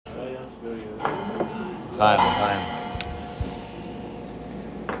Chaim,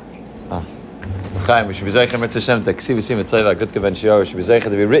 we should be zeichen mit Hashem, the Ksiv Yisim V'Toiva, good Kevan Shior, we should be zeichen to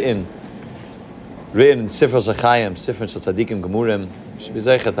be written in Sifra Zachayim, Sifra Tzadikim Gemurim. We should be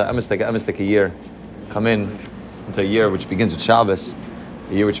zeichen to Amistek a year, come in into a year which begins with Shabbos,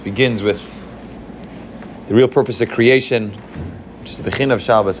 a year which begins with the real purpose of creation, which is the Bechin of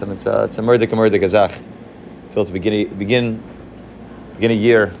Shabbos, and it's a murdik azach. It's able to begin a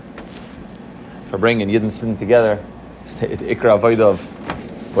year for bringing Yidden sitting together. It's the Ikra Avodah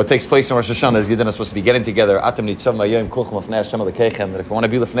of what takes place in Rosh Hashana is Yidden are supposed to be getting together. Atam nitzav ma'yom kulchem l'fnei Hashem alekechem. That if we want to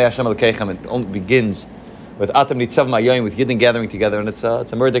be l'fnei Hashem alekechem, it only begins with Atam nitzav ma'yom, with Yidden gathering together, and it's a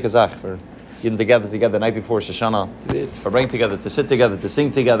murdik azach for Yidden together the night before Rosh Hashana, for bring together, to sit together, to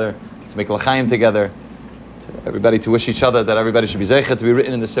sing together, to make l'chaim together, to everybody to wish each other that everybody should be zeichet to be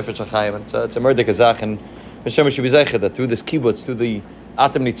written in the Sefer L'chaim. And it's a murdik azach, and Hashem should be zeichet that through this kibbutz, through the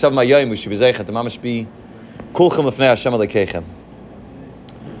Atam nitzav ma'yom, we should be zeichet the mamash be kulchem l'fnei Hashem alekechem.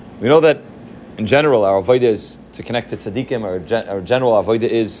 We know that in general our avodah is to connect to tzaddikim, our general avodah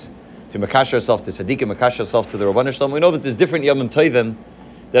is to makash ourselves to tzaddikim, makash ourselves to the Rabbanan Shalom. We know that there's different yomim tovim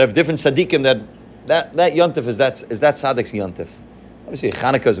that have different tzaddikim that yontif is that tzaddik's yontif. Obviously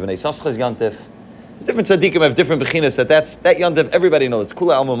Chanukah is B'nai Sascha's yontif. There's different tzaddikim have different bechinas that yontif everybody knows.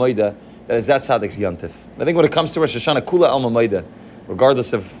 Kula alma moida, that is that tzaddik's yontif. And I think when it comes to Rosh Hashana, kula alma moida,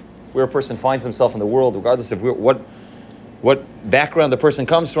 regardless of where a person finds himself in the world, regardless of what background the person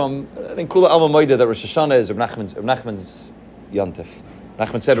comes from, I think Kula Alma Moida that Rosh Hashana is Reb Nachman's Yantif.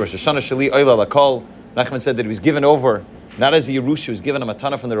 Nachman said Rosh Hashana Shali Oyla Lakol. Nachman said that he was given over, not as a Yerush, he was given a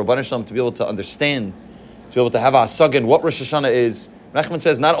matana from the Rabbanan Shalom to be able to understand, to be able to have a hasagin what Rosh Hashana is. Nachman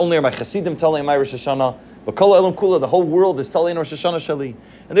says not only are my Chasidim telling my Rosh Hashana, but Kol Elam Kula, the whole world is telling Rosh Hashana Shali.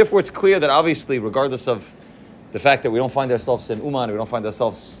 And therefore it's clear that obviously, regardless of the fact that we don't find ourselves in Uman, we don't find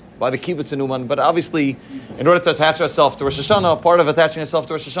ourselves by the kibbutz in Uman, but obviously, in order to attach ourselves to Rosh Hashanah, part of attaching ourselves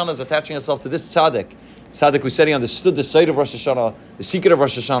to Rosh Hashanah is attaching ourselves to this tzaddik. Tzaddik who said he understood the side of Rosh Hashanah, the secret of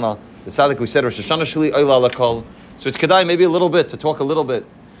Rosh Hashanah, the tzaddik who said Rosh Hashanah Shali Oyla Lakol. So it's kedai maybe to talk a little bit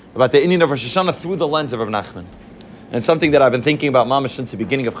about the Indian of Rosh Hashanah through the lens of Rav Nachman. And it's something that I've been thinking about mamash since the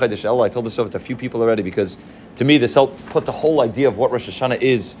beginning of Chodesh Elul. I told this over to a few people already because to me this helped put the whole idea of what Rosh Hashanah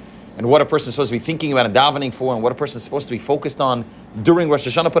is and what a person is supposed to be thinking about and davening for, and what a person is supposed to be focused on during Rosh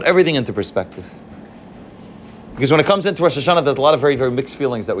Hashanah, put everything into perspective. Because when it comes into Rosh Hashanah, there's a lot of very, very mixed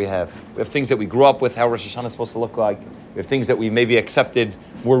feelings that we have. We have things that we grew up with, how Rosh Hashanah is supposed to look like. We have things that we maybe accepted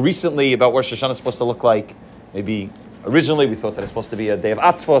more recently about what Rosh Hashanah is supposed to look like. Maybe originally we thought that it's supposed to be a day of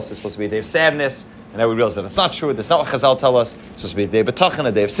atzvos, it's supposed to be a day of sadness, and now we realize that it's not true. That's not what Chazal tell us. It's supposed to be a day of betachan,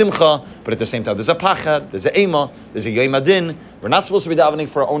 a day of simcha, but at the same time there's a pachad, there's a ema, there's a yom adin. We're not supposed to be davening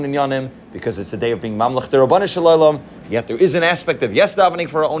for our own inyanim because it's a day of being mamlech derabbanan shalom. Yet there is an aspect of yes davening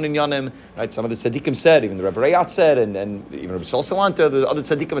for our own inyanim. Right? Some of the tzaddikim said, even the Rebbe Rayat said, and even Rebbe Sol Salanta, the other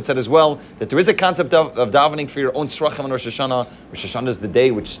tzaddikim had said as well, that there is a concept of davening for your own tzrachim on Rosh Hashanah. Rosh Hashanah is the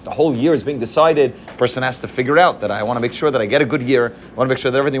day which the whole year is being decided. A person has to figure out that I want to make sure that I get a good year. I want to make sure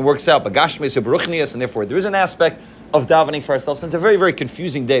that everything works out. But gashmis u'beruchnias, and therefore there is an aspect of davening for ourselves. And it's a very, very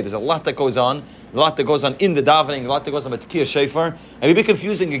confusing day. There's a lot that goes on. A lot that goes on in the davening, a lot that goes on with Tekiyah Shofar. And it'd be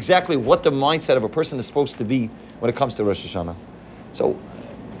confusing exactly what the mindset of a person is supposed to be when it comes to Rosh Hashanah. So,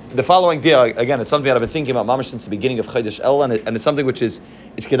 the following day, again, it's something that I've been thinking about mamash since the beginning of Chodesh Elul, and it's something which it's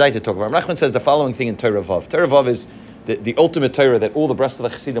kedai to talk about. Rav Nachman says the following thing in Torah Vav. Torah Vav is the ultimate Torah that all the rest of the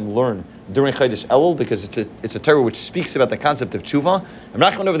Chassidim learn during Chodesh Elul, because it's a Torah which speaks about the concept of tshuva. And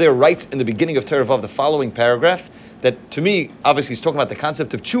Rav Nachman over there writes in the beginning of Torah Vav the following paragraph, that to me, obviously he's talking about the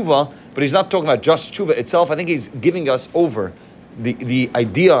concept of tshuva, but he's not talking about just tshuva itself. I think he's giving us over the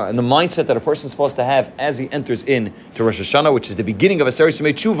idea and the mindset that a person is supposed to have as he enters in to Rosh Hashanah, which is the beginning of a series of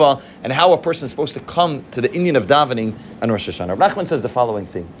tshuva, and how a person is supposed to come to the Indian of davening on Rosh Hashanah. Rav Nachman says the following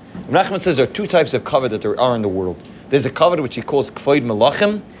thing. Rav Nachman says there are two types of kavod that there are in the world. There's a kavod which he calls kvoid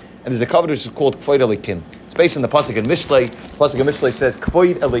melachim, and there's a kavod which is called kvoid elikim. It's based on the pasuk in Mishlei. The pasuk in Mishlei says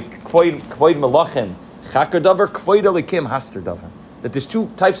kvoid melachim chakar davar, kvoid elikim haster davar. That there's two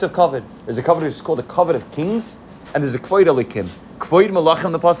types of kavod. There's a kavod which is called a kavod of kings, and there's a kvoid elikim. Kvoid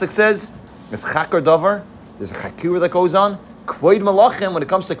melachim, the pasuk says, is chakar davar. There's a chakira that goes on. Kvoid melachim, when it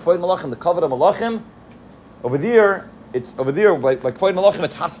comes to kvoid melachim, the kavod of melachim, over there by kvoid melachim,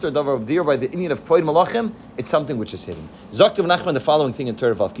 it's haster davar. Over there by the Indian of kvoid melachim, it's something which is hidden. Zaktiv Nachman the following thing in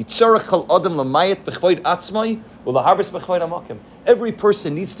Torah Vav: Ki tzarech kol adam lamayit b'kvoid atzmai u'laharbis b'kvoid amakim. Every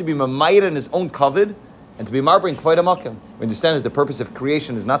person needs to be mamayit in his own kavod, and to be marbering kvoid amakim. We understand that the purpose of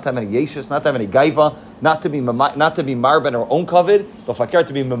creation is not to have any yeshus, not to have any gaiva, not to be marber in our own kavod, but fakir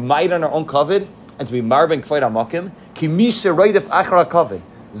to be mamayit in our own kavod, and to be marbering kvoid amakim. Ki misha roidef achra kavod.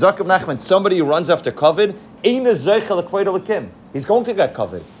 Zakab Nachman, somebody who runs after kavod, he's going to get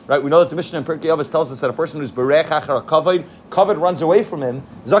kavod, right? We know that the Mishnah in Pirkei Avos tells us that a person who's berech achar kavod runs away from him.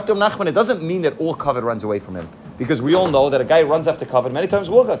 Zakab Nachman, it doesn't mean that all kavod runs away from him, because we all know that a guy who runs after kavod many times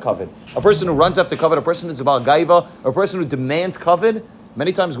will get kavod. A person who runs after kavod, a person who's a bal gaiva, a person who demands kavod,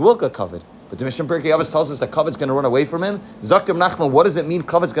 many times will get kavod. But the Mishnah in Pirkei Avos tells us that kavod's going to run away from him. Zakab Nachman, what does it mean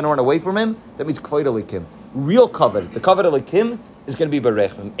kavod's going to run away from him? That means kavod elikim. Real kavod, the kavod elikim, is going to be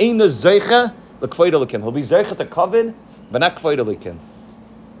berechim. Eina zeicha lekvod elikim. He'll be zeicha to kavod, but not kvod elikim.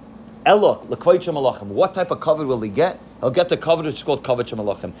 Elok lekvod shemalachim. What type of kavod will he get? He'll get the kavod which is called kavod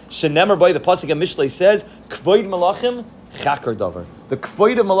shemalachim. Shenemer by the pasuk in Mishlei says kvod malachim chakar davar. The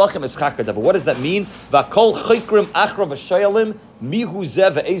kvod of malachim is chakar davar. What does that mean? V'kol chikrim achra v'shayalim mihu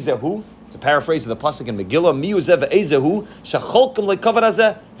zeh ve'ezehu. It's a paraphrase of the pasuk in Megillah. Mihu zeh ve'ezehu shacholkim lekavod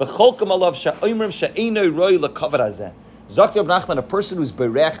hazeh v'cholkim alav sha'oimrim she'enoi roi lekavod hazeh. Zakab Nachman, a person who's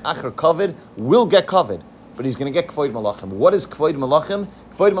berech achar kavod, will get kavod, but he's going to get kvod malachim. What is kvod malachim?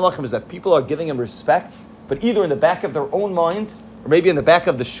 Kvod malachim is that people are giving him respect, but either in the back of their own minds, or maybe in the back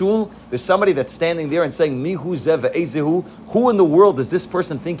of the shul, there's somebody that's standing there and saying, Mihu zev ve'ezehu. Who in the world does this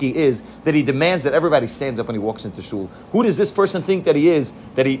person think he is, that he demands that everybody stands up when he walks into shul? Who does this person think that he is,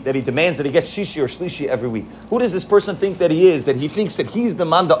 that he demands that he gets shishi or shlishi every week? Who does this person think that he is, that he thinks that he's the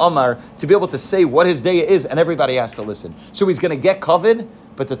man Amar to be able to say what his day is and everybody has to listen? So he's going to get kavod,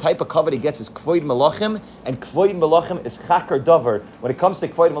 but the type of kavod he gets is kvod malachim, and kvod malachim is chakar davar. When it comes to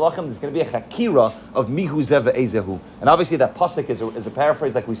kvod malachim, there's going to be a chakira of mihu zev ve'ezehu. And obviously that pasuk is a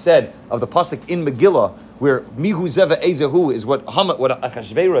paraphrase, like we said, of the pasuk in Megillah, where mihu zev ve'ezehu is what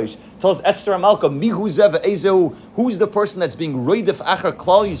Achashverosh tells Esther Amalka, mihu zev ve'ezehu. Who's the person that's being roidef achar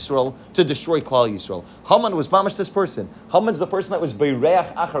Klal Yisrael to destroy Klal Yisrael? Haman was mamash this person. Haman's the person that was bereach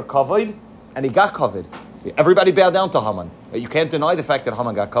achar kavod, and he got kavod. Everybody bowed down to Haman. You can't deny the fact that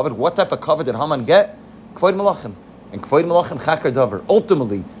Haman got kavod. What type of kavod did Haman get? Kvod malachim. And kvod malachim chakar davar.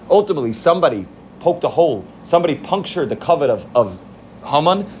 Ultimately, somebody poked a hole. Somebody punctured the kavod of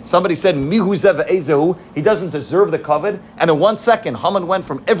Haman. Somebody said, Mihu zev ve'ezehu. He doesn't deserve the kavod. And in 1 second, Haman went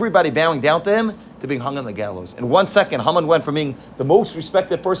from everybody bowing down to him to being hung on the gallows. In 1 second, Haman went from being the most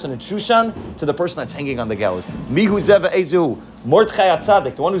respected person in Shushan to the person that's hanging on the gallows. Mihu zev ve'ezehu. Mordechai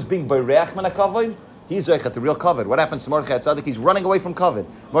HaTzadik, the one who's being bereach min hakavod, he's the real kavod. What happens to Mordechai HaTzadik? He's running away from kavod.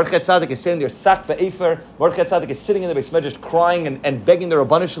 Mordechai HaTzadik is sitting there, sak ve'efer. Mordechai HaTzadik is sitting in the Beis Medrash crying and begging the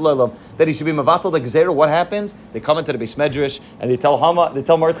Rabbanu Shalom that he should be mevatel the gezerah. What happens? They come into the Beis Medrash and they tell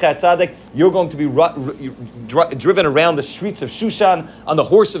Mordechai HaTzadik, you're going to be driven around the streets of Shushan on the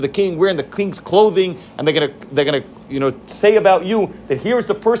horse of the king, wearing the king's clothing, and they're gonna say about you that here's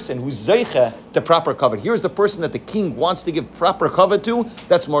the person who's zeicha to proper kavod. Here's the person that the king wants to give proper kavod to.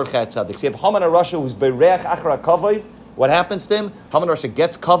 That's Mordechai HaTzadik. So you have Haman HaRasha who's bereach achar kavod. What happens to him? Haman HaRasha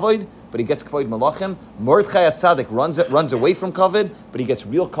gets kavod, but he gets kvod malachim. Mordechai HaTzadik runs away from kavod, but he gets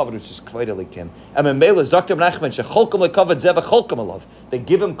real kavod, which is kvod elikim. And Memela Zakab Nachman shecholkim lekavod zeh v'cholkim alav. They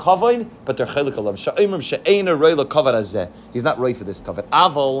give him kavod, but they're chelik alav. Sha'imrim she'eina roi lekavod hazeh. He's not roi for this kavod.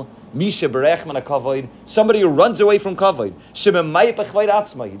 Avol misha berech min hakavod. Somebody who runs away from kavod. Shememayit b'chvod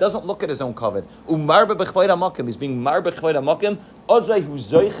atzmai. He doesn't look at his own kavod. Umarbe b'chvod hamakim. He's being mar b'chvod hamakim. Ozay hu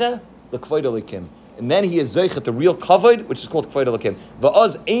zoiche lekvod elikim. And then he is zeichet the real kavod, which is called kvod elikim.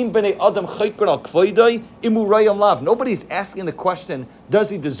 Va'az ein bnei adam chayker al kvodai imu rayam lav. Nobody's asking the question, does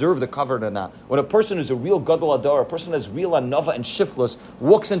he deserve the kavod or not? When a person who's a real gadol adar, a person that's real anava and shiftless,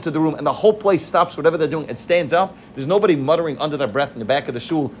 walks into the room and the whole place stops whatever they're doing and stands up, there's nobody muttering under their breath in the back of the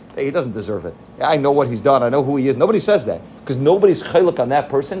shul, hey, he doesn't deserve it. Yeah, I know what he's done, I know who he is. Nobody says that, because nobody's chaylik on that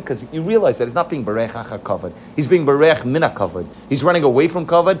person, because you realize that he's not being berech achar kavod. He's being berech min hakavod. He's running away from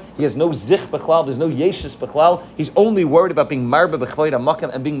kavod. He has no zich bechlal. There's no yeshus bechlal. He's only worried about being marbe b'chvod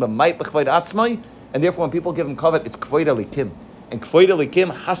hamakim and being b'mayit b'chvod atzmai. And therefore, when people give him kavod, it's kvod elikim. And kvod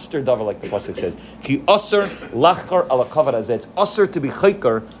elikim haster davar, like the pasuk says. Ki aser lachkar ala kavod hazeh. It's aser to be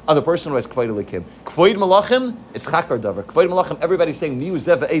chayker on the person who has kvod elikim. Kvod malachim is chakar davar. Kvod malachim, everybody's saying miu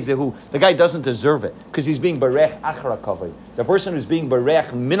zev ve'ezehu. The guy doesn't deserve it because he's being berech achar kavod. The person who's being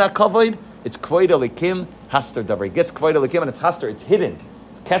berech min hakavod, it's kvod elikim haster davar. He gets kvod elikim and it's haster. It's hidden.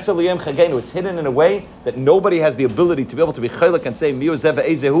 It's hidden in a way that nobody has the ability to be able to be chaylik and say miu zev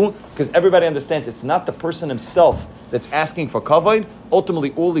ve'ezehu, because everybody understands it's not the person himself that's asking for kavod.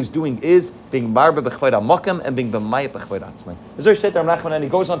 Ultimately, all he's doing is being marbe b'chvod hamakim and being b'mayit b'chvod atzmai. And he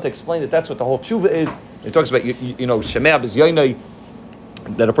goes on to explain that that's what the whole tshuva is. He talks about shemei b'zyoynai,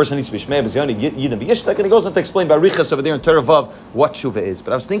 that a person needs to be shmei b'zyoynai yidin v'yishtak, and he goes on to explain by Riches over there in Torah Vav what tshuva is.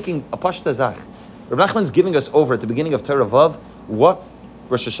 But I was thinking, a pashta zach, Rav Nachman's giving us over at the beginning of Torah Vav what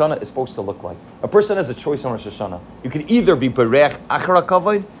Rosh Hashanah is supposed to look like. A person has a choice on Rosh Hashanah. You can either be Bereach Achar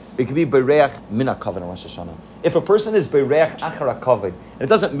HaKavod, it could be Bereach Min HaKavod on Rosh Hashanah. If a person is Bereach Achar HaKavod, and it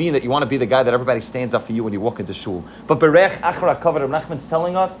doesn't mean that you want to be the guy that everybody stands up for you when you walk into shul, but Bereach Achar HaKavod, Rav Nachman's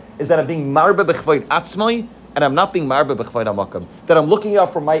telling us, is that I'm being Marbe B'chvod Atzmai, and I'm not being Marbe B'chvod HaMakam. That I'm looking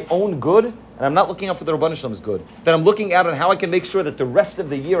out for my own good, and I'm not looking out for the Rabbanah Shalom's good. That I'm looking out on how I can make sure that the rest of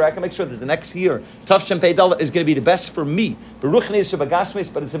the year, I can make sure that the next year, Tavshin Pei Dalet, is going to be the best for me. Baruch Neis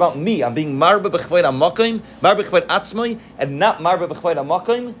Shabagashmes, but it's about me. I'm being Marbe B'chvod HaMakam, Marbe B'chvod Atzmai, and not Marbe B'chvod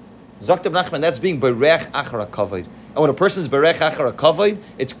HaMakam. Zakt Rav Nachman, that's being Bereach Achar HaKavod. And when a person's Bereach Achar HaKavod,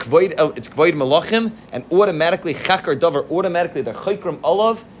 it's Kvoid Melachim, and automatically Chakar Dover, automatically they're Chaykram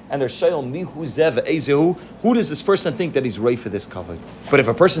Olav, and they're Shayel Mihu Zev Ezehu. Who does this person think that he's right for this kavod? But if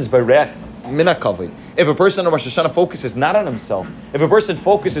a person's Bereach Mina kavod, if a person on Rosh Hashanah focuses not on himself, if a person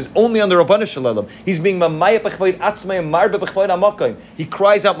focuses only on the Rabbanah Shalom, he's being Mamaya B'chvod Atzmai Marbe B'chvod HaMakayim. He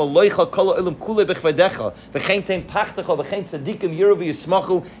cries out Maloicha Kol Ha'olam Kulei B'chvodecha V'chein Tein Pachtecha V'chein Tzadikim Yiru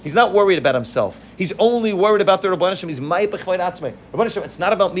V'Yismachu. He's not worried about himself. He's only worried about the Rabbanah Shalom. He's Maya B'chvod Atzmai. Rabbanah Shalom, it's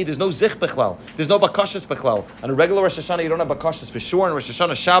not about me. There's no Zich B'chlal. There's no Bakashas B'chlal. On a regular Rosh Hashanah, you don't have Bakashas for sure. On Rosh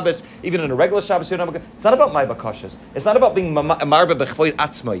Hashanah Shabbos, even in a regular Shabbos, you don't have Bakashas. It's not about my Bakashas. It's not about being Marbe B'chvod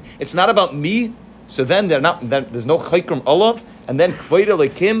Atzmai. It's not about me. So then there's no Chaykram Olav, and then Kvoida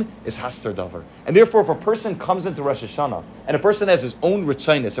Lekim is Hastar Davar. And therefore, if a person comes into Rosh Hashanah, and a person has his own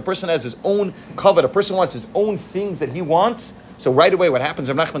Ritzainis, a person has his own covet, a person wants his own things that he wants, so right away what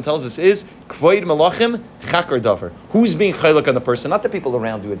happens, Rav Nachman tells us, is Kvoid Malachim, Chakar Davar. Who's being Chaylik on the person? Not the people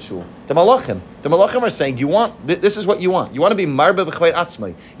around you at Shul. The Malachim. The Malachim are saying, this is what you want. You want to be Marbe B'chvod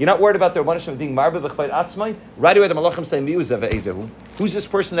Atzmai. You're not worried about the Rabbanah Shalom being Marbe B'chvod Atzmai. Right away the Malachim say, Miu Zev Ezehu. Who's this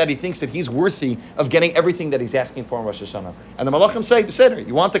person that he thinks that he's worthy of getting everything that he's asking for in Rosh Hashanah? And the Malachim say, Beseder,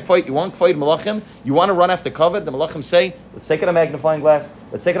 you want Kvoid Malachim? You want to run after Kavod? The Malachim say, let's take it a magnifying glass,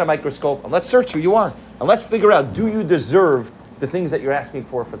 let's take it a microscope, and let's search who you are. And let's figure out, do you deserve the things that you're asking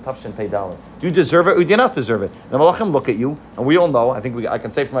for Tavshin Pei Dalet? Do you deserve it or do you not deserve it? And the Malachim look at you, and we all know, I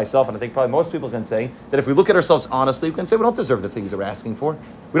can say for myself, and I think probably most people can say, that if we look at ourselves honestly, we can say we don't deserve the things that we're asking for.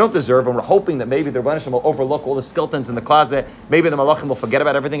 We don't deserve, and we're hoping that maybe the Rebbeinu Shalom will overlook all the skeletons in the closet, maybe the Malachim will forget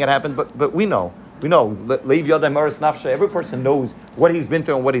about everything that happened, but we know. Leiv Yadai Maris Nafsha, every person knows what he's been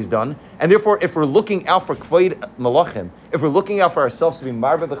through and what he's done. And therefore, if we're looking out for Kvoid Malachim, if we're looking out for ourselves to be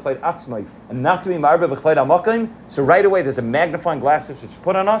Marbe B'chvod Atzmai, and not to be Marbe B'chvod HaMakayim, so right away there's a magnifying glass which is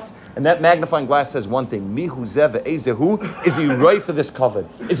put on us, and that magnifying glass says one thing, Mihu Zev Ezehu, is he right for this kavod?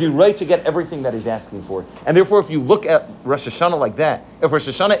 Is he right to get everything that he's asking for? And therefore, if you look at Rosh Hashanah like that, if Rosh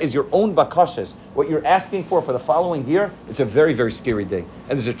Hashanah is your own bakashas, what you're asking for the following year, it's a very, very scary day. And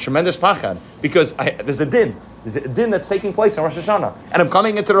there's a tremendous pachad, because there's a din. There's a din that's taking place in Rosh Hashanah. And I'm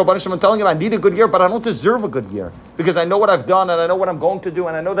coming into the Rabbanah Shalom and telling him I need a good year, but I don't deserve a good year. Because I know what I've done, and I know what I'm going to do,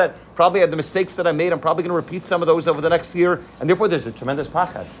 and I know that probably the mistakes that I made, I'm probably going to repeat some of those over the next year. And therefore there's a tremendous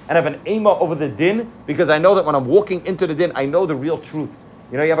pachad. And I have an ema over the din, because I know that when I'm walking into the din, I know the real truth.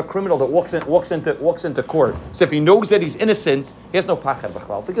 You know, you have a criminal that walks into court. So if he knows that he's innocent, he has no pachad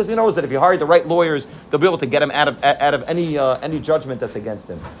b'chlal, because he knows that if he hired the right lawyers, they'll be able to get him out of any judgment that's against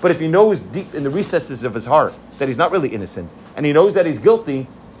him. But if he knows deep in the recesses of his heart that he's not really innocent, and he knows that he's guilty,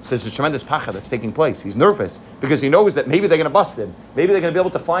 so there's a tremendous pachad that's taking place. He's nervous because he knows that maybe they're going to bust him. Maybe they're going to be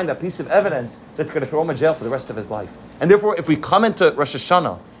able to find that piece of evidence that's going to throw him in jail for the rest of his life. And therefore, if we come into Rosh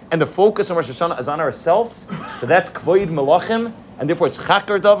Hashanah and the focus on Rosh Hashanah is on ourselves, so that's Kvoid Malachim, and therefore it's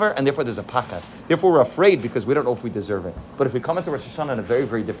Chakar Davar, and therefore there's a Pachad. Therefore we're afraid because we don't know if we deserve it. But if we come into Rosh Hashanah in a very,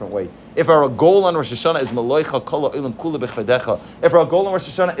 very different way, if our goal on Rosh Hashanah is Maloicha Kol Ha'olam Kulei B'chvodecha, if our goal on Rosh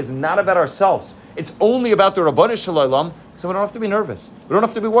Hashanah is not about ourselves, it's only about the Rabbanah Shalom, so we don't have to be nervous. We don't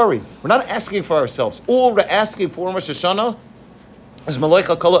have to be worried. We're not asking for ourselves. All we're asking for in Rosh Hashanah is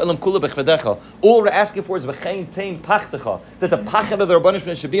Maloicha Kol Ha'olam Kulei B'chvodecha. All we're asking for is V'chein Tein Pachtecha, that the Pachad of the Rabbanah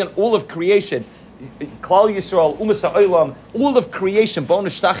Shalom should be on all of creation. Klal Yisrael, Umas Ha'olam, all of creation,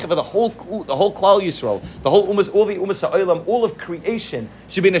 Bonus Shtacheva, the whole Klal Yisrael, the whole all the Umas Ha'olam, all of creation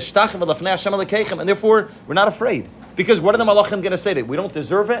should be in a Shtacheva Lafnei Hashem Elokeichem, and therefore we're not afraid. Because what are the Malachim going to say? That we don't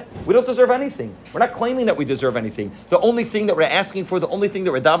deserve it? We don't deserve anything. We're not claiming that we deserve anything. The only thing that we're asking for, the only thing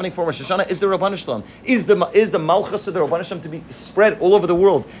that we're davening for Rosh Hashanah is the Rabbanah Shalom. Is the Malchus of the Rabbanah Shalom to be spread all over the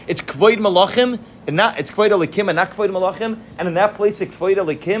world. It's Kvoid Malachim, and not it's Kvoid Elikim and not Kvoid Malachim, and in that place it's Kvoid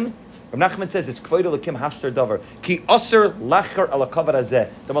Elikim. Rav Nachman says it's kvoid lakim haster davar. Ki aser lachar ala kavod hazeh.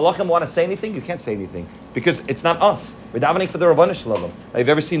 The malachim want to say anything, you can't say anything because it's not us. We're davening for the Rabbanu Shalom. I've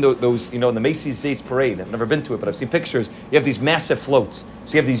ever seen those, in the Macy's Days Parade. I've never been to it, but I've seen pictures. You have these massive floats.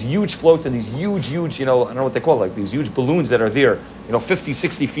 So you have these huge floats and these huge, I don't know what they call it, like these huge balloons that are there, 50,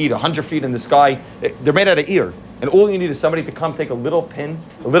 60 feet, 100 feet in the sky. They're made out of ear. And all you need is somebody to come take a little pin,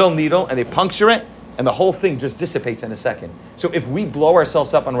 a little needle, and they puncture it, and the whole thing just dissipates in a second. So if we blow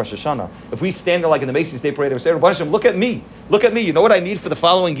ourselves up on Rosh Hashanah, if we stand there like in the Macy's Day Parade and say, Rabbi Hashem, look at me. You know what I need for the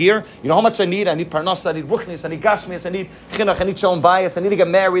following year? You know how much I need? I need parnasa, I need ruchnis, I need gashmias, I need chinuch, I need shalom bayis, I need to get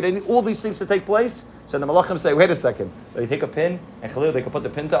married, I need all these things to take place. So the malachim say, wait a second. They take a pin, and Khalil, they can put the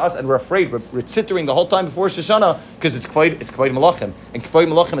pin to us, and we're afraid. We're tzitering the whole time before Rosh Hashanah, because it's kvoid malachim. And kvoid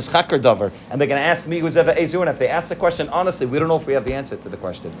malachim is chakar davar. And they're going to ask me, who's ever ezu, and if they ask the question, honestly, we don't know if we have the answer to the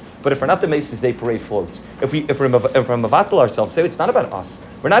question. But if we're not the Macy's Day Parade floats, if we're mavatal ourselves, say it's not about us.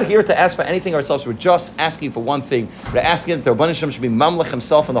 We're not here to ask for anything ourselves. We're just asking for one thing. We're asking that the Rabbanu Shalom should be mamlech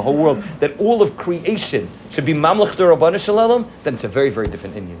himself and the whole world, that all of creation should be mamlech to Rabbanu Shalom. Then it's a very, very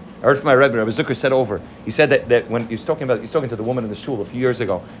different Indian. I heard from my Rebbe Zucker said over. He said that when he's talking to the woman in the shul a few years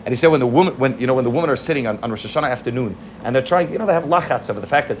ago, and he said when the women are sitting on Rosh Hashanah afternoon and they're trying, they have lachats over the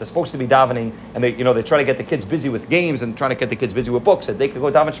fact that they're supposed to be davening, and they try to get the kids busy with games and trying to get the kids busy with books, and they could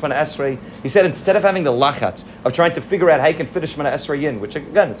go daven Shemana Esrei. He said instead of having the lachats of trying to figure out how you can finish Shemana Esrei in, which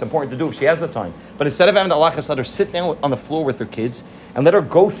again it's important to do if she has the time, but instead of having the lachats, let her sit down on the floor with her kids and let her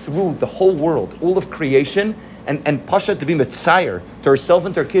go through the whole world, all of creation, and Pasha to be Mitzayir to herself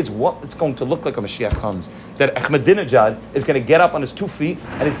and to her kids what it's going to look like when Mashiach comes. That Ahmadinejad is going to get up on his 2 feet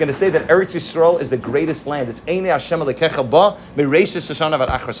and he's going to say that Eretz Yisrael is the greatest land. It's Einei Hashem Alekecha Ba Mereishis Hashana Vad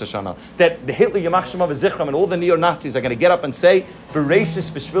Achras Hashana. That the Hitler Yamach Shema V'Zichram and all the neo-Nazis are going to get up and say Bereishis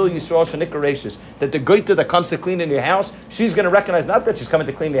B'Shvil Yisrael Shanik Reishis. That the Goita that comes to clean in your house, she's going to recognize not that she's coming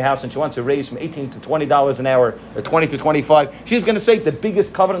to clean your house and she wants to raise from $18 to $20 an hour or 20 to 25. She's going to say the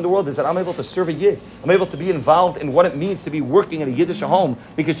biggest covenant in the world is that I'm able to serve a Yid. I'm able to be involved in what it means to be working in a Yiddish home,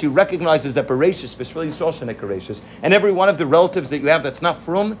 because she recognizes that Bereshis, B'Shvil Yisrael Shenek Bereshis, and every one of the relatives that you have that's not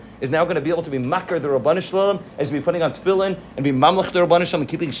from is now going to be able to be makar the Rabbanu Shalom, as be putting on tefillin and be mamlech the Rabbanu Shalom and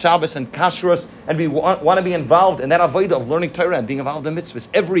keeping Shabbos and kashrus and want to be involved in that avodah of learning Torah and being involved in mitzvahs.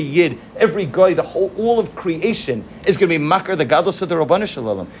 Every Yid, every guy, all of creation is going to be makar the gadlus of the Rabbanu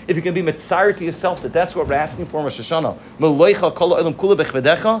Shalom. If you can be mitzayir to yourself that that's what we're asking for in Rosh Hashanah. Meloicha kol ha'olam kula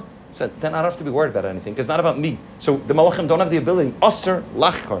b'chvedecha. So then I don't have to be worried about anything, because it's not about me. So the malachim don't have the ability, aser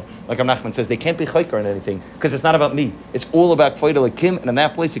lachkar, like Rav Nachman says, they can't be chaykar in anything, because it's not about me. It's all about kvoid elikim, and in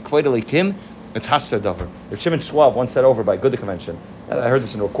that place, kvoid elikim, it's haser davar. If Shimon Schwab once said over by Good Convention, I heard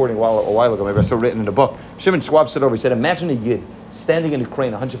this in a recording a while ago, maybe I saw it written in a book. Shimon Schwab said over, he said, imagine a Yid standing in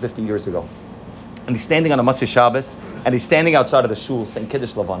Ukraine 150 years ago, and he's standing on a Matzah Shabbos, and he's standing outside of the shul saying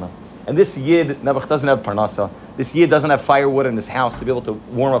Kiddush Lavana. And this Yid, Nebuch, doesn't have parnasa. This Yid doesn't have firewood in his house to be able to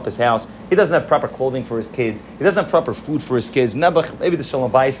warm up his house. He doesn't have proper clothing for his kids. He doesn't have proper food for his kids. Nebuch, maybe the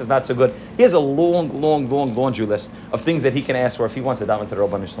Shalom Bayis is not so good. He has a long laundry list of things that he can ask for if he wants to daven to the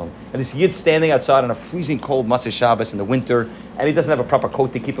Rabbanu Shalom. And this Yid standing outside on a freezing cold Matzah Shabbos in the winter, and he doesn't have a proper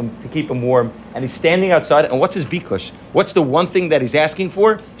coat to keep him warm. And he's standing outside, and what's his bikush? What's the one thing that he's asking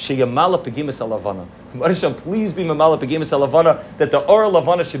for? Sheyamala pegimis alavana. Please be mamala pegimis alavana, that the or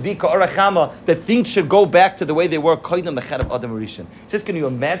lavana should be ka'or achama, that things should go back to the way they were koydem the chet of Adam Rishon. He says, can you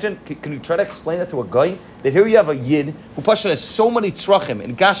imagine? Can you try to explain that to a guy? That here you have a Yid who Pasha has so many tzrachim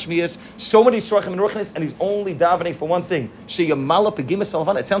in Gashmias, so many tzrachim in Ruchnis, and he's only davening for one thing. Sheyamala pegimis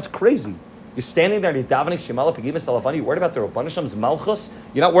alavana. It sounds crazy. You're standing there and you're davening Shemala Pegimis Alavani. You're worried about the Rabbanu Shalom's malchus.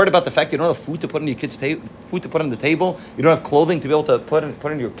 You're not worried about the fact you don't have food to put on your kids' food to put on the table. You don't have clothing to be able to put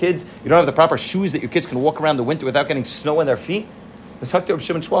in your kids. You don't have the proper shoes that your kids can walk around the winter without getting snow on their feet. Let's talk to Rav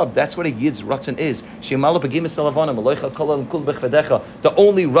Shimon Schwab. That's what a Yid's ratzon is. Shemala Pegimis Alavana Meloicha Kol Ha'olam Kula B'chvedecha. The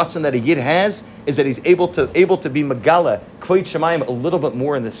only ratzon that a Yid has is that he's able to be Megala Kvoid Shemayim a little bit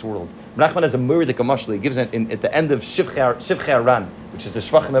more in this world. Nachman has a murdik amashli. He gives it at the end of Shivchei Ran, which is the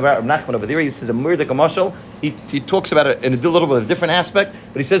Shvachim of Nachman over there. He says a murdik amashal. He talks about it in a little bit of a different aspect,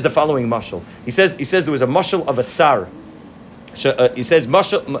 but he says the following mashal. He says there was a mashal of a sar. He says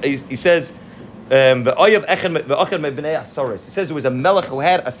mashal. He says. He says there was a melech who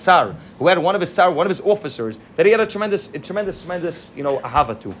had a sar, who had one of his officers that he had a tremendous,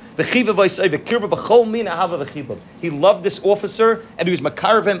 ahava to. He loved this officer and he was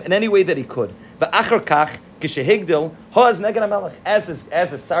makarv him in any way that he could. As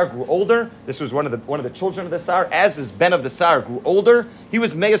the sar grew older, this was one of the children of the sar. As his ben of the sar grew older, he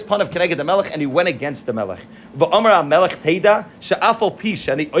was meias pan of keneged the melech, and he went against the melech.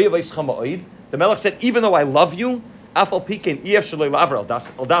 The Melech said, even though I love you, You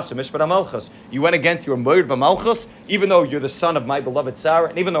went against your moed b'malchus, even though you're the son of my beloved Sarah,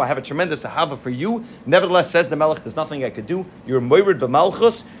 and even though I have a tremendous ahava for you, nevertheless, says the Melech, there's nothing I could do. You're moed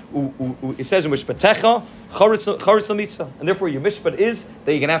b'malchus. It says in Mishpatecha, Charetz l'mitzah, and therefore your mishpat is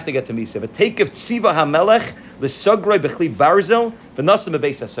that you're going to have to get to Misa. But take of Tziva HaMelech l'sagroi b'chli barzel v'nasim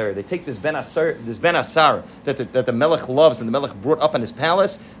b'beis asar. They take this ben asar that the Melech loves and the Melech brought up in his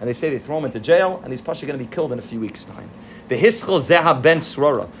palace, and they say they throw him into jail, and he's probably going to be killed in a few weeks' time. V'hischel zeha ben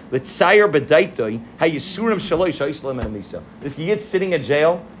srora l'tzayer b'daitoi hayisurim shalosh ha'islam and Misa. This yid sitting in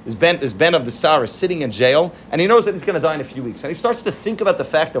jail, this ben of the Sar is sitting in jail, and he knows that he's going to die in a few weeks, and he starts to think about the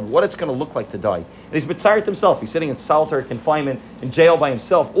fact of what it's going to look like to die. And he's mitzayer himself. He's sitting in solitary confinement in jail by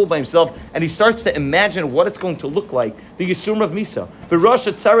himself, all by himself, and he starts to imagine what it's going to look like. The Yisum of Misa. The Rosh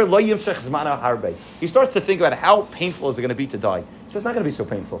lo yimshech zmana harbe. He starts to think about how painful is it going to be to die. He says it's not going to be so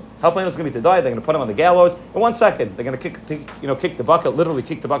painful. How painful is it going to be to die? They're going to put him on the gallows in 1 second. They're going to kick the bucket, literally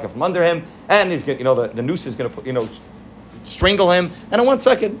kick the bucket from under him, and he's going the noose is going to strangle him, and in 1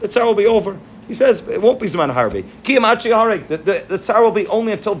 second the tsar will be over. He says it won't be Zman Harbi. The tsar will be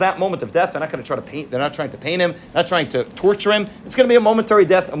only until that moment of death. They're not going to try to pain. They're not trying to pain him. Not trying to torture him. It's going to be a momentary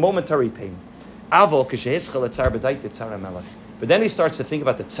death, a momentary pain. But then he starts to think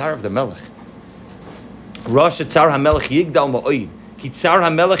about the tsar of the Melech. Rosh tsar HaMelech yigdal ma'oid. Ki tsar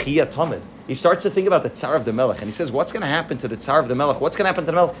HaMelech hiyatamid. He starts to think about the tsar of the Melech, and he says, what's going to happen to the tsar of the Melech? What's going to happen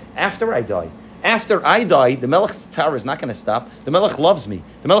to the Melech after I die? After I die, the Melech's tzara is not going to stop. The Melech loves me.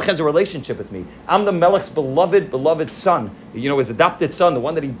 The Melech has a relationship with me. I'm the Melech's beloved son. His adopted son, the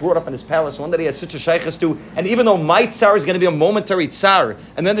one that he brought up in his palace, the one that he has such a shaykhs to. And even though my tzara is going to be a momentary tzara,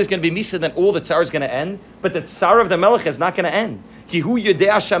 and then there's going to be misa, then all the tzara is going to end, but the tzara of the Melech is not going to end. He knows that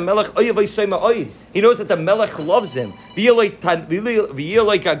the Melech loves him. The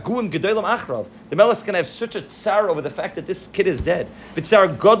Melech's going to have such a tsar over the fact that this kid is dead. And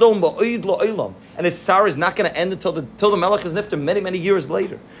his tsar is not going to end until the Melech is nifter many years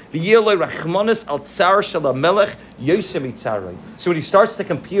later. So when he starts to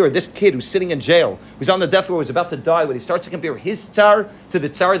compare this kid who's sitting in jail, who's on the death row, who's about to die, when he starts to compare his tsar to the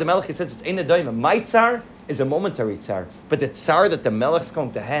tsar of the Melech, he says it's ein daima. My tsar is a momentary tsar, but the tsar that the Melech's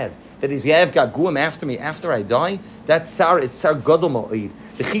going to have, that is Yav Gaguim after me, after I die, that tsar is tsar gadol ma'id.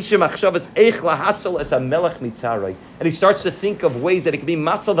 And he starts to think of ways that he can be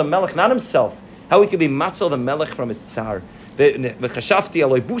matzal the Melech, not himself, how he can be matzal the Melech from his tsar. And he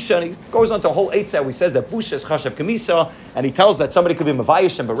goes on to a whole eitzah. He says that busha is chashav kamisa, and he tells that somebody could be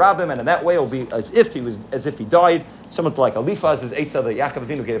mavayish and barabim, and in that way it'll be as if he died. Someone like Eliphaz is eitzah that Yaakov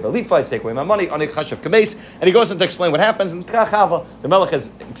Avinu gave Eliphaz, take away my money, on chashav kames, and he goes on to explain what happens. And the Melech is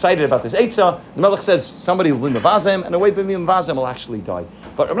excited about this eitzah. The Melech says somebody will be mavazim, and the way b'mi mavazim will actually die.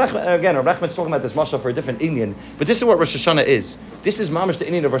 But Rav Nachman's talking about this mashal for a different Indian. But this is what Rosh Hashana is. This is mamash the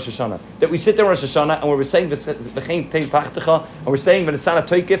Indian of Rosh Hashana. That we sit there on Rosh Hashana and we're saying v'chein tein pachtacha, and we're saying v'nesana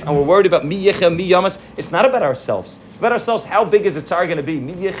toikif, and we're worried about mi yicha, mi yamas. It's not about ourselves. It's about ourselves. How big is the tsar going to be?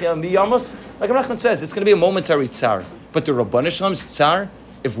 Mi yicha, mi yamas. Like Rav Nachman says, it's going to be a momentary tsar. But the Rabban Shalom's tsar,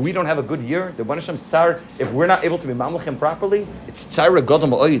 if we don't have a good year, the Rabban Shalom's tsar, if we're not able to be mamlechim properly, it's tsar gadol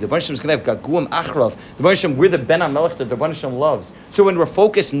ma'oid. The Rabban Shalom's going to have gaguim achrav. The Rabban Shalom, we're the ben HaMelech that the Rabban Shalom loves. So when we're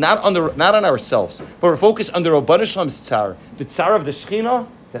focused not on ourselves, but we're focused on the Rabban Shalom's tsar, the tsar of the Shekhinah,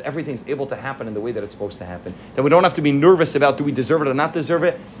 that everything's able to happen in the way that it's supposed to happen. That we don't have to be nervous about do we deserve it or not deserve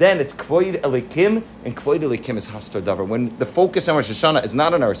it. Then it's kvoid elikim, and kvoid elikim is hastar davar. When the focus on Rosh Hashana is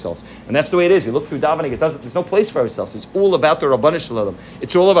not on ourselves, and that's the way it is. You look through davening, there's no place for ourselves. It's all about the Rabbanu Shalom.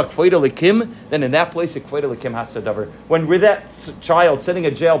 It's all about kvoid elikim. Then in that place, kvoid elikim hastar davar. When we're that child sitting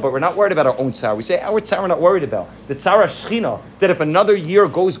in jail, but we're not worried about our own tzar. We say our tzar we're not worried about. The tzar Shechina, that if another year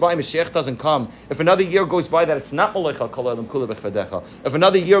goes by, Mashiach doesn't come. If another year goes by, that it's not Molech Kol Olam Kula B'Chvadecha. If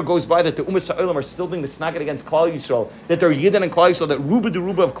another year goes by that the Umas Ha'olam are still doing the snagget against Klal Yisrael, that they're Yidden and Klal Yisrael, that Ruba de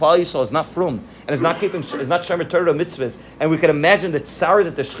Ruba of Klal Yisrael is not from, and is not Shemer Torah mitzvahs, and we can imagine the tsar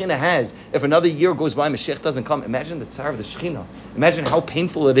that the Shechina has. If another year goes by, Mashiach doesn't come. Imagine the tsar of the Shechina. Imagine how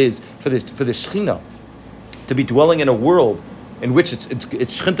painful it is for the Shechina to be dwelling in a world in which it's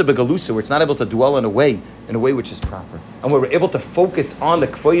Shechinta Begalusa, where it's not able to dwell in a way which is proper, and where we're able to focus on the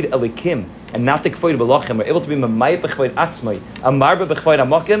Kvoid Elikim and not the Kvoid Belachim. We're able to be Mamayit B'Kvoid Atzmai, Amarba B'Kvoid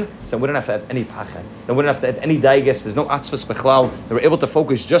Amakim, so we don't have to have any pachad, and we don't have to have any daiges. There's no atzvas bechlal. We're able to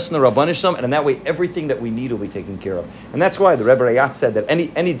focus just in the Rabbanim Shalom, and in that way, everything that we need will be taken care of. And that's why the Rebbe Rayat said that any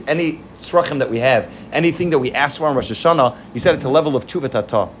tzrachim that we have, anything that we ask for on Rosh Hashanah, he said it's a level of tshuva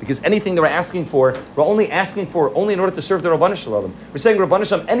tata, because anything that we're asking for, we're only asking for only in order to serve the Rabbanim Shalom. We're saying Rabbanim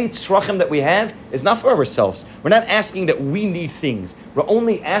Shalom, any tzrachim that we have is not for ourselves. ourselves. We're not asking that we need things. We're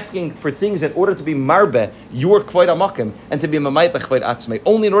only asking for things in order to be marbe, your kvoid amakim, and to be mamaype kvoid atzmei.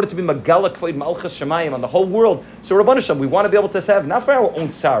 Only in order to be magala kvoid malchus shemayim on the whole world. So Rabban Hashem, we want to be able to have, not for our own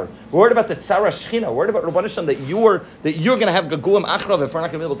tsar. We're worried about the tsar shechina. We're worried about Rabban Hashem that you're going to have gagulim achrav if we're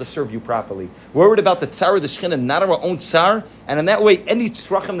not going to be able to serve you properly. We're worried about the tsar of the shechina, not our own tsar. And in that way, any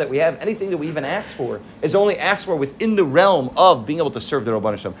tzrachim that we have, anything that we even ask for, is only asked for within the realm of being able to serve the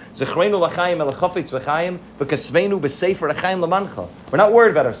Rabban Hashem. Zechreinu l'chaim elachafetz v'chaim v'kasveinu b'sefer l'chaim l'mancha. We're not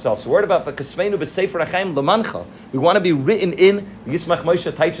worried about ourselves. We're worried about v'kasveinu b'sefer l'chaim l'mancha. We want to be written in. Yismach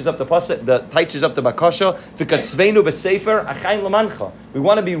Moshe teaches up the bakasha. V'kasveinu b'sefer l'chaim l'mancha. We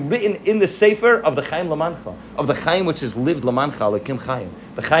want to be written in the sefer of the chaim l'mancha, of the chaim which is lived l'mancha l'kim chaim,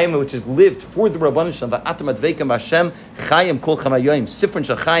 the chaim which is lived for the Rabban Hashem. V'atam adveikim Hashem chaim kol chamayoyim. Sifrin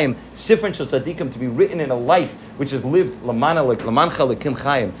shel chaim, sifrin shel tzadikim, to be written in a life which is lived l'mancha l'kim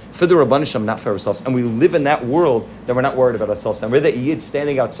chaim, for the Rabban Hashem, not for ourselves. And we live in that world that we're not worried about ourselves. And we're the yid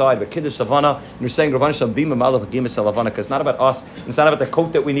standing outside with kiddush Havana, and we're saying Rabban Hashem bima malach gimis Havana, because it's not about us, it's not about the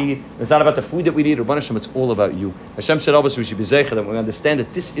coat that we need, it's not about the food that we need. Rabban Hashem, it's all about you. Hashem said, "Abbas we should be zeicha," that we understand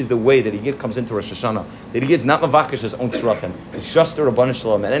that this is the way that a yid comes into Rosh Hashana. That a yid is not mavakesh his own tzrachim. It's just the Rabban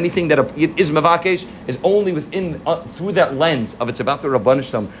Shalom, and anything that a yid is mavakesh is only within through that lens of it's about the Rabban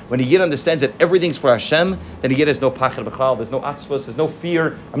Shalom. When a yid understands that everything's for Hashem, then a yid has no pachad b'chal, there's no atzvus, there's no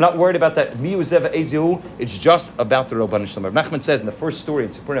fear. I'm not worried about that. It's just about the Rabban Shalom. Rav Nachman says in the first story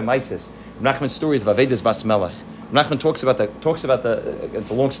in Tzipur Maisis, Rav Nachman's story is Vavedas Bas Melech. Rav Nachman talks about the. It's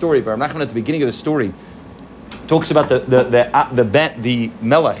a long story, but Rav Nachman at the beginning of the story talks about the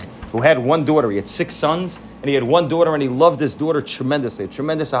Melech who had one daughter. He had 6 sons, and he had one daughter, and he loved this daughter tremendously.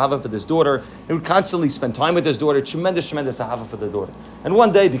 Tremendous ahava for this daughter. He would constantly spend time with this daughter. Tremendous ahava for the daughter. And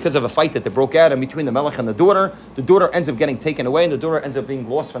one day, because of a fight that broke out in between the Melech and the daughter ends up getting taken away, and the daughter ends up being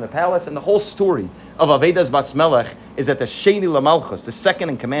lost from the palace. And the whole story of Avedas Bas Melech is that the Sheni Lamalchus, the second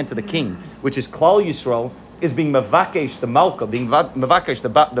in command to the king, which is Klal Yisrael, is being mavakesh the malka, being mavakesh the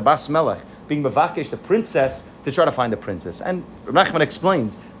bas melech, being mavakesh the princess to try to find the princess. And Nachman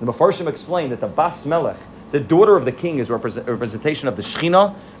explains, the Mefarshim explained that the bas melech, the daughter of the king, is a representation of the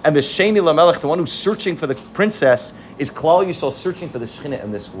Shechina, and the Sheni Lamelech, the one who's searching for the princess, is Klal Yisrael searching for the Shechina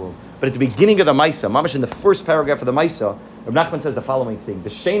in this world. But at the beginning of the Maisa, mamash in the first paragraph of the Maisa, Rav Nachman says the following thing: the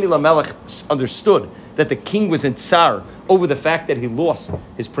Sheni Lamelech understood that the king was in tsar over the fact that he lost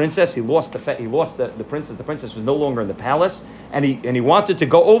his princess. He lost the princess. The princess was no longer in the palace, and he wanted to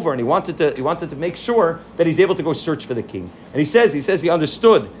go over, and he wanted to make sure that he's able to go search for the king. And he says he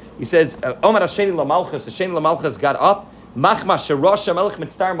understood. He says, Omar Hasheni Lamalchus, the Sheni Lamalchus got up. Machma Rosh Melech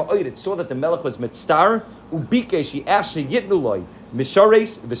mitztar ma'oid. It saw that the Melech was mitztar. Ubikesh, he asked yitnu loy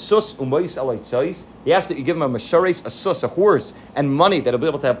mishares v'sus umois alay tzois. He asked that you give him a mishares, a sus, a horse, and money that'll be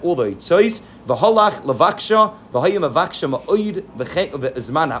able to have all the tzois. V'holach levaksha v'hayim avaksha ma'oid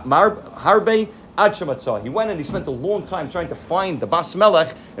v'zman harbe. He went and he spent a long time trying to find the Bas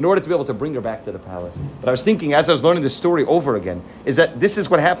Melech in order to be able to bring her back to the palace. But I was thinking, as I was learning this story over again, is that this is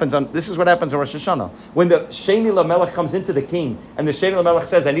what happens on Rosh Hashana. When the Sheni Lamelech comes into the king, and the Sheni Lamelech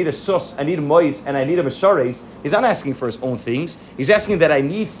says, I need a sus, I need a mois, and I need a mishares, he's not asking for his own things. He's asking that I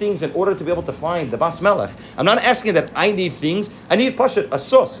need things in order to be able to find the Bas Melech. I'm not asking that I need things. I need a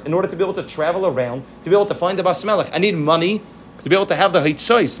sus in order to be able to travel around, to be able to find the Bas Melech. I need money to be able to have the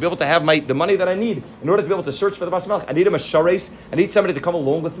hitzois, to be able to have the money that I need in order to be able to search for the Bas Melech. I need a mashares. I need somebody to come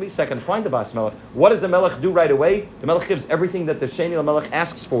along with me so I can find the Bas Melech. What does the Melech do right away? The Melech gives everything that the Sheni Melech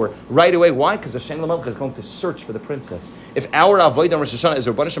asks for right away. Why? Because the Sheni Melech is going to search for the princess. If our avodah on Rosh Hashana is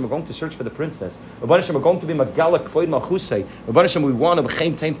Rabban Hashem, we're going to search for the princess. Rabban Hashem, we're going to be Magalak Kvoid Malchusei. Rabban Hashem, we want to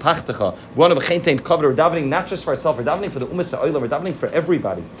b'chein tein pachtecha. We want to b'chein tein cover. We're davening not just for ourselves. We're davening for the Ummah Sa'olam. We're davening for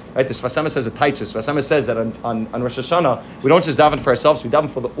everybody. Right? The Sfas Emes says a taichus. Sfas Emes says that on Rosh Hashana we don't just daven for ourselves. We daven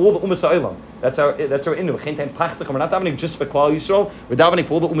for all the Ummah Sa'olam. That's our inu. B'chein tein pachtecha. We're not davening just for Klal Yisrael. We're davening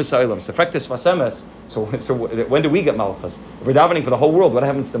for all the Ummah Sa'olam. So practice Sfas Emes. So when do we get Malchus? If we're davening for the whole world, what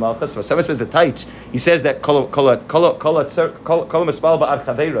happens to Malchus? Sfas Emes says a taich. He says that so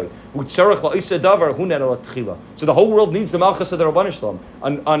the whole world needs the Malchus of the Rabban Shalom.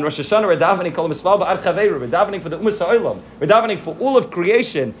 On Rosh Hashana, we're davening we're davening for the Ummah Sa'olam. We're davening for all of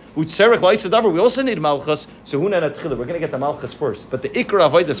creation. We also need Malchus. So we're going to get the Malchus first. But the Ikra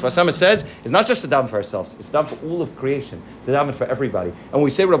Avodas, Vasama says, is not just to daven for ourselves. It's to daven for all of creation. To daven for everybody. And when we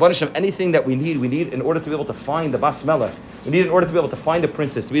say Rabban Shalom, anything that we need in order to be able to find the Bas Melech. We need in order to be able to find the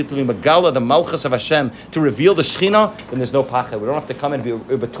princess, to be able to be Magala, the Malchus of Hashem, to reveal the Shechina. Then there's no pachad. We don't have to come and be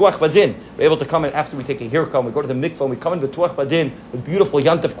betuach badin. We're able to come in after we take a haircut, we go to the mikvah, and we come in b'tuach badin with beautiful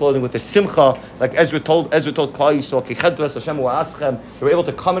yantif clothing, with a simcha, like Ezra told Klal Yisrael, kichedves Hashem u'aschem. We're able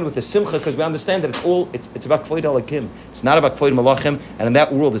to come in with a simcha because we understand that it's about kvoid alakim. It's not about kvoid malachim, and in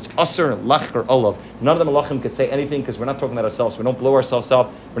that world it's aser, lachar, olav. None of the malachim could say anything because we're not talking about ourselves. We don't blow ourselves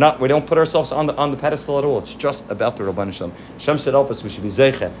up. We don't put ourselves on the pedestal at all. It's just about the Rabban Shalom. Hashem said, help us. We should be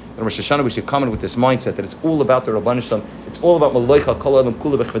zeiche. And Rosh Hashana, we should come in with this mindset that it's all about the Rabban Shalom. It's all about Maloicha Kol Adam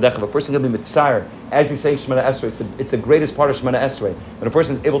Kula B'Chvedecha. A person can be mitzayir as he's saying Shemana Esrei. It's the greatest part of Shemana Esrei. When a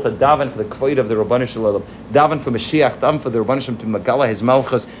person is able to daven for the kvoid of the Rabban Shalom, daven for Mashiach, daven for the Rabban Shalom to Magala His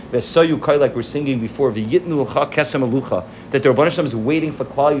Malchus, V'Sayu Kai, like we're singing before, V'Yitnu L'cha Kesem Alucha, that the Rabban Shalom is waiting for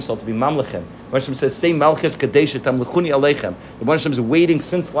Klal Yisrael to be Mamlechem. The Rabban Shalom says, say Malchus Kadesh Tamlechuni Aleichem. The Rabban Shalom is waiting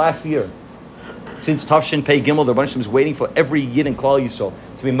since last year. Since Tavshin Pei Gimel, the Rebbeinu Shalom is waiting for every Yid in Klal Yisrael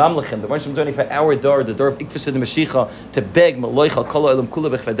to be Mamlechem. The Rebbeinu Shalom is waiting for our door, the door of Ikvus and the Mashiach, to beg Maloicha Kol Elam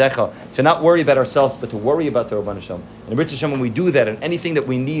Kula B'Chvedecha, to not worry about ourselves, but to worry about the Rebbeinu Shalom. And Rebbeinu Shalom, when we do that, and anything that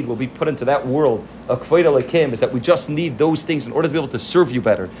we need will be put into that world of Kvoid Alekim, is that we just need those things in order to be able to serve you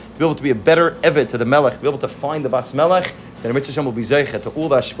better, to be able to be a better Eved to the Melech, to be able to find the Bas Melech. Then Rebbeinu Shalom will be zeicha to all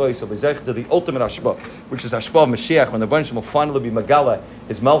the Hashpah, so will be zeicha to the ultimate Hashpah, which is Hashpah of Mashiach, when the Rebbeinu Shalom will finally be Megala,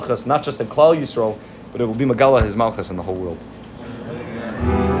 his Malchus, not just in Klal Yisrael, but it will be Megala, his Malchus, in the whole world.